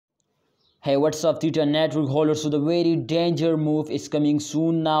Hey, what's up, Theta Network holders? So the very danger move is coming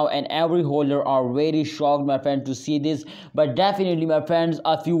soon now, and every holder are very shocked, my friend, to see this. But definitely, my friends,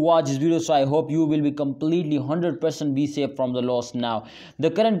 if you watch this video, so I hope you will be completely 100% be safe from the loss now.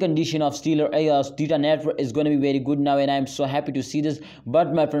 The current condition of Theta Network is going to be very good now, and I'm so happy to see this.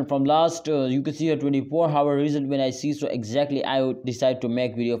 But my friend, from last you can see a 24-hour result when I see, so exactly I would decide to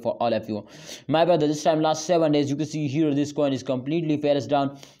make video for all of you. My brother, this time last 7 days, you can see here this coin is completely fares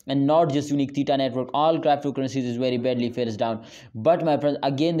down, and not just unique Theta Network, all cryptocurrencies is very badly fares down. But my friends,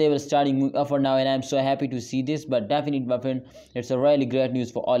 again they were starting moving upward now, and I'm so happy to see this. But definitely, my friend, it's a really great news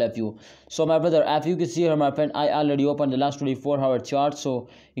for all of you. So my brother, as you can see here, my friend, I already opened the last 24-hour chart, so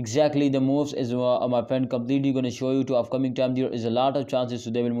exactly the moves is my friend completely going to show you to upcoming time. There is a lot of chances,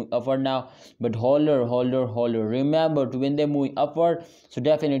 so they will move upward now. But holder, remember to when they move upward, so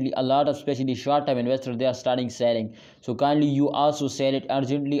definitely a lot of especially short-term investors, they are starting selling. So kindly you also sell it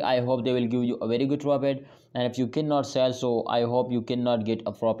urgently. I hope they will give you a very good profit, and if you cannot sell, so I hope you cannot get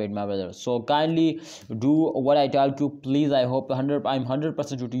a profit, my brother. So kindly do what I tell you, please. I hope I'm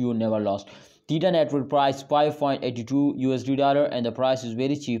 100% sure to you never lost. Theta Network price 5.82 USD dollar, and the price is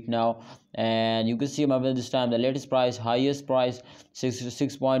very cheap now. And you can see, my brother, this time the latest price, highest price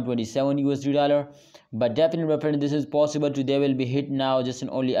 6.27 USD dollar. But definitely, my friend, this is possible to they will be hit now just and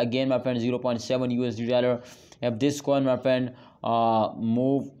only again, my friend, 0.7 USD dollar. If this coin, my friend,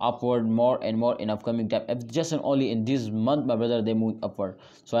 move upward more and more in upcoming time, if just and only in this month, my brother, they move upward,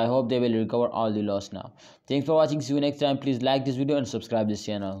 so I hope they will recover all the loss now. Thanks for watching. See you next time. Please like this video and subscribe this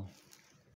channel.